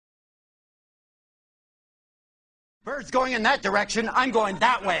Bird's going in that direction. I'm going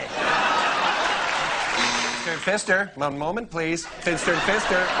that way. Finster and Fister, one moment, please. Finster and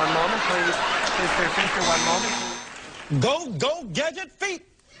Fister, one moment, please. Finster and Fister, one moment. Go, gadget feet.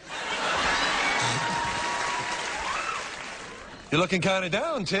 You're looking kind of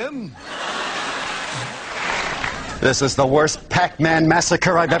down, Tim. This is the worst Pac-Man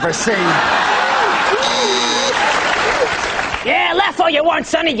massacre I've ever seen. Yeah, laugh all you want,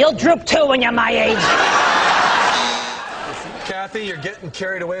 Sonny. You'll droop too when you're my age. Kathy, you're getting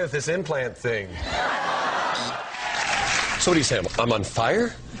carried away with this implant thing. So what do you say? I'm on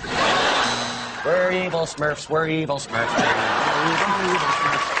fire? We're evil Smurfs, we're evil Smurfs.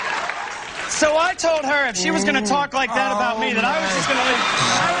 So I told her if she was going to talk like that about me, that I was just going to leave.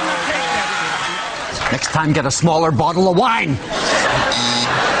 I would not take that. Next time, get a smaller bottle of wine.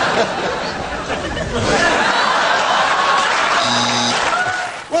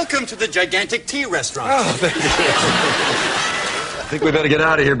 Welcome to the gigantic tea restaurant. Oh, thank you. I think we better get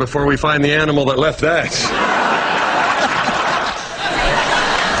out of here before we find the animal that left that.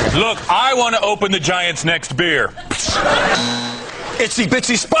 Look, I want to open the Giants' next beer. Itsy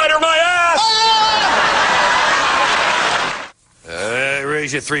bitsy spider my ass!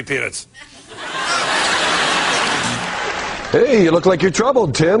 Raise your 3 peanuts. Hey, you look like you're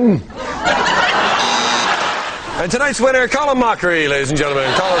troubled, Tim. And tonight's winner, Colin Mockery, ladies and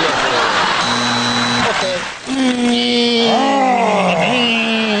gentlemen. Colin Mockery. Okay.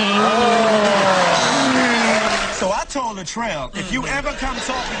 So I told the trail, if you ever come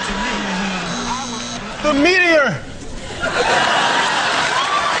talking to me, I will... The meteor!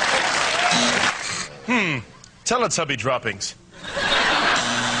 Teletubby droppings.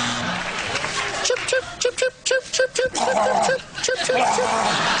 Chip, chip, chip, chip, chip, chip, chip, chip, chip, chip, chip,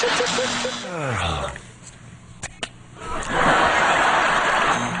 chip, chip,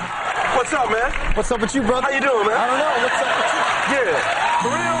 What's up, man? What's up with you, brother? How you doing, man? I don't know. What's up with you? Yeah. For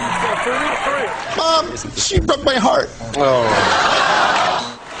real? Mom, she broke my heart. Oh.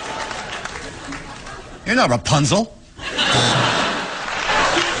 You're not Rapunzel.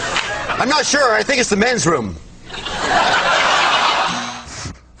 I'm not sure. I think it's the men's room.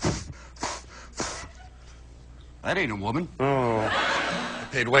 That ain't a woman. Oh. I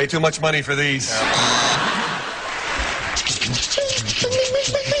paid way too much money for these.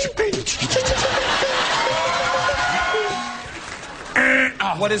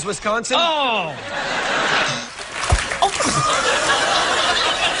 What is Wisconsin? Oh!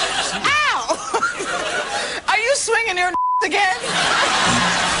 Ow! Are you swinging your again?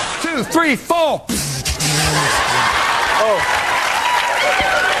 2, 3, 4. Oh.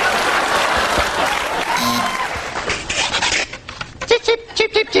 Chip, chip,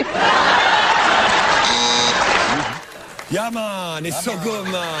 chip, chip, chip. Yeah, man. It's so good,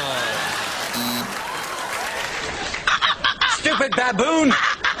 man. Stupid baboon!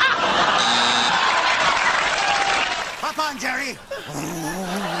 Hop on, Jerry.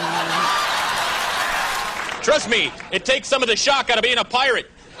 Trust me, it takes some of the shock out of being a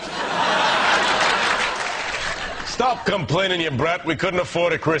pirate. Stop complaining, you brat. We couldn't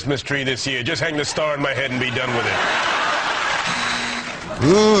afford a Christmas tree this year. Just hang the star in my head and be done with it.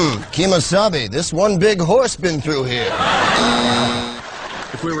 Kemosabe, this one big horse been through here.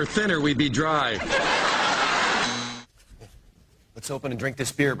 If we were thinner, we'd be dry. Let's open and drink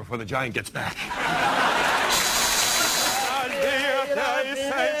this beer before the giant gets back.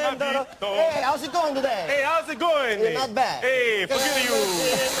 Hey, how's it going today? Hey, how's it going? You're not bad. Hey, forget you.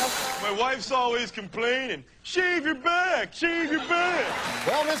 My wife's always complaining. Shave your back, shave your back.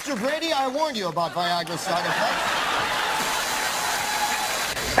 Well, Mr. Brady, I warned you about Viagra side effects.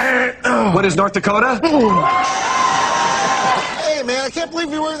 What is North Dakota? Hey, man, I can't believe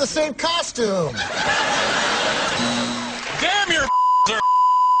you're wearing the same costume. Damn your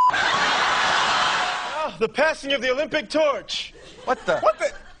The passing of the Olympic torch. What the? What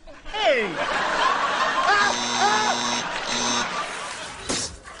the? Hey!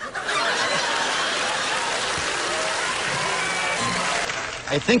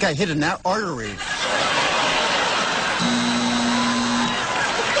 I think I hit an artery.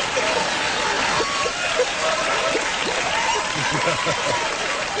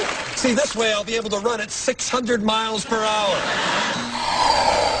 See, this way I'll be able to run at 600 miles per hour.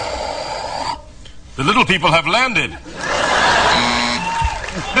 The little people have landed.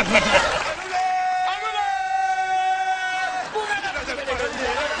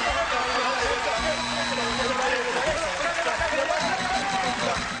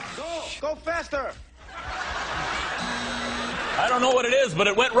 Go faster. I don't know what it is, but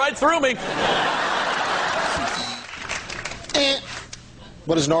it went right through me.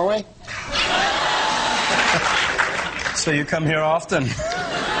 What is Norway? So you come here often?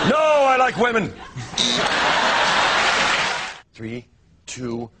 No, I like women. 3,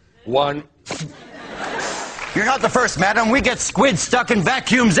 2, 1. You're not the first, madam. We get squid stuck in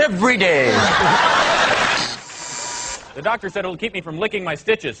vacuums every day. The doctor said it'll keep me from licking my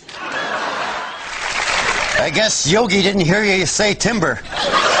stitches. I guess Yogi didn't hear you say timber.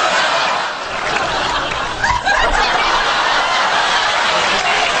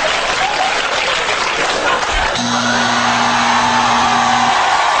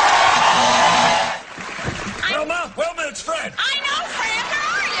 Wilma, it's Fred. I know, Fran.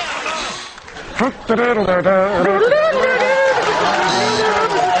 Where are you?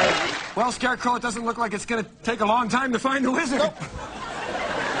 Well, Scarecrow, it doesn't look like it's going to take a long time to find the wizard.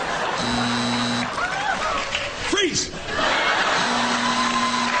 Freeze!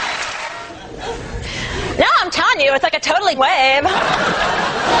 No, I'm telling you, it's like a totally wave.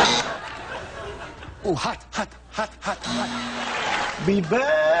 Oh, hot, hot, hot, hot, hot. Be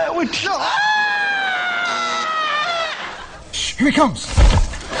bad with you. Here he comes.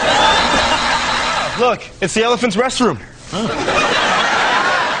 Look, it's the elephant's restroom.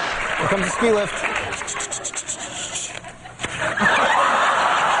 Here comes the ski lift.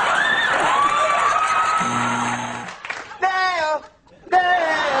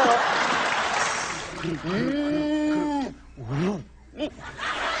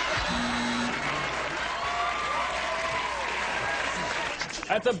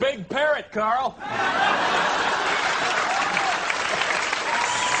 That's a big parrot, Carl.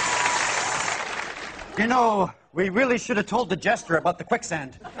 You know, we really should have told the jester about the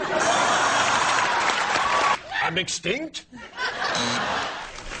quicksand. I'm extinct?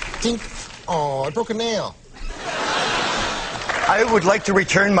 Tink. Oh, I broke a nail. I would like to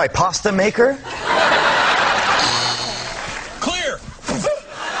return my pasta maker. Clear!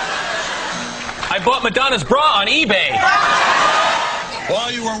 I bought Madonna's bra on eBay.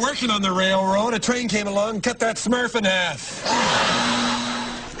 While you were working on the railroad, a train came along and cut that Smurf in half.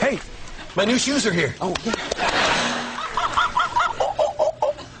 Hey, my new shoes are here. Oh, yeah.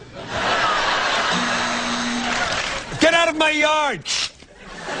 Get out of my yard!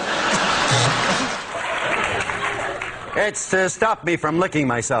 It's to stop me from licking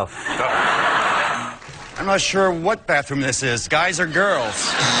myself. I'm not sure what bathroom this is, guys or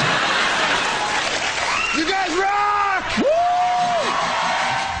girls. You guys rock!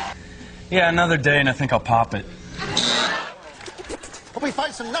 Yeah, another day, and I think I'll pop it. Hope we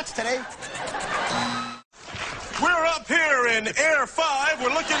find some nuts today. We're up here in Air 5.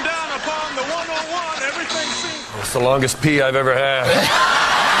 We're looking down upon the 101. Everything seems... That's the longest pee I've ever had.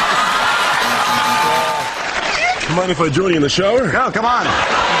 Mind if I join you in the shower? No, come on.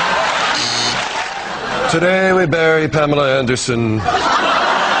 Today we bury Pamela Anderson.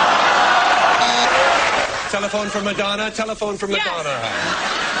 Telephone from Madonna, telephone from Madonna.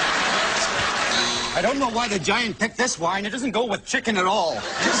 I don't know why the giant picked this wine. It doesn't go with chicken at all.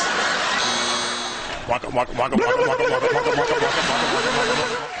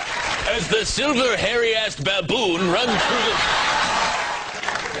 As the silver hairy-assed baboon runs through the...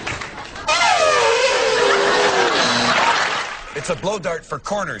 It's a blow dart for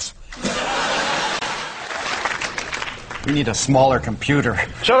corners. We need a smaller computer.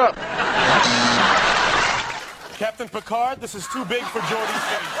 Shut up. Captain Picard, this is too big for Geordie's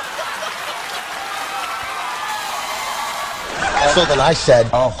face. So then I said,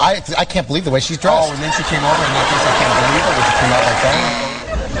 I can't believe the way she's dressed. Oh, and then she came over and I guess I can't believe it when she came out like that.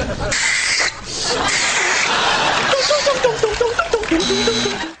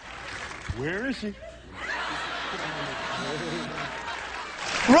 Where is she?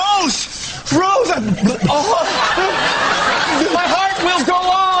 Rose! Rose! My heart will go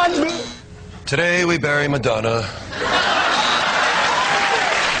on! Today we bury Madonna.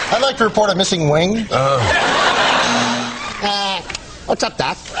 I'd like to report a missing wing. What's up,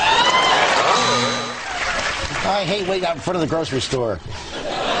 Doc? I hate waiting out in front of the grocery store.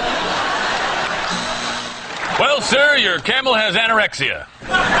 Well, sir, your camel has anorexia.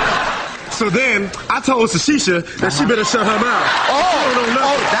 So then, I told Sashisha that she better shut her mouth. She don't know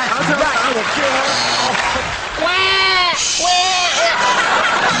nothing. that's I told her I will kill her.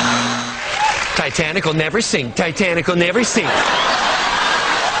 Titanic will never sink. Titanic will never sink.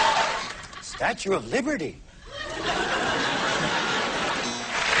 Statue of Liberty.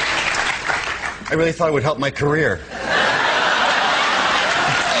 I really thought it would help my career.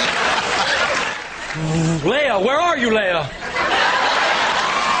 Leia, where are you, Leia?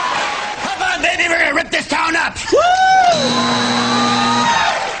 Come on, baby, we're gonna rip this town up!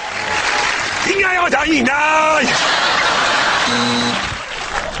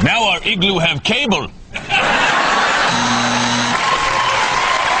 Now our igloo have cable.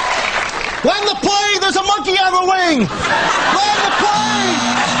 Land the plane! There's a monkey on the wing! Land the plane!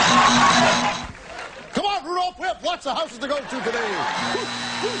 Come on, Rudolph, we have lots of houses to go to today.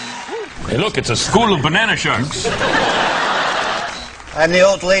 Hey, look, it's a school of banana sharks. I'm the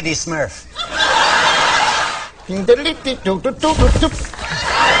old lady Smurf.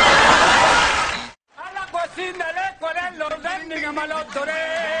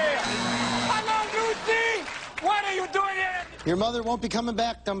 What are you doing here? Your mother won't be coming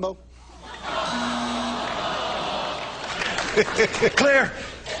back, Dumbo. Claire,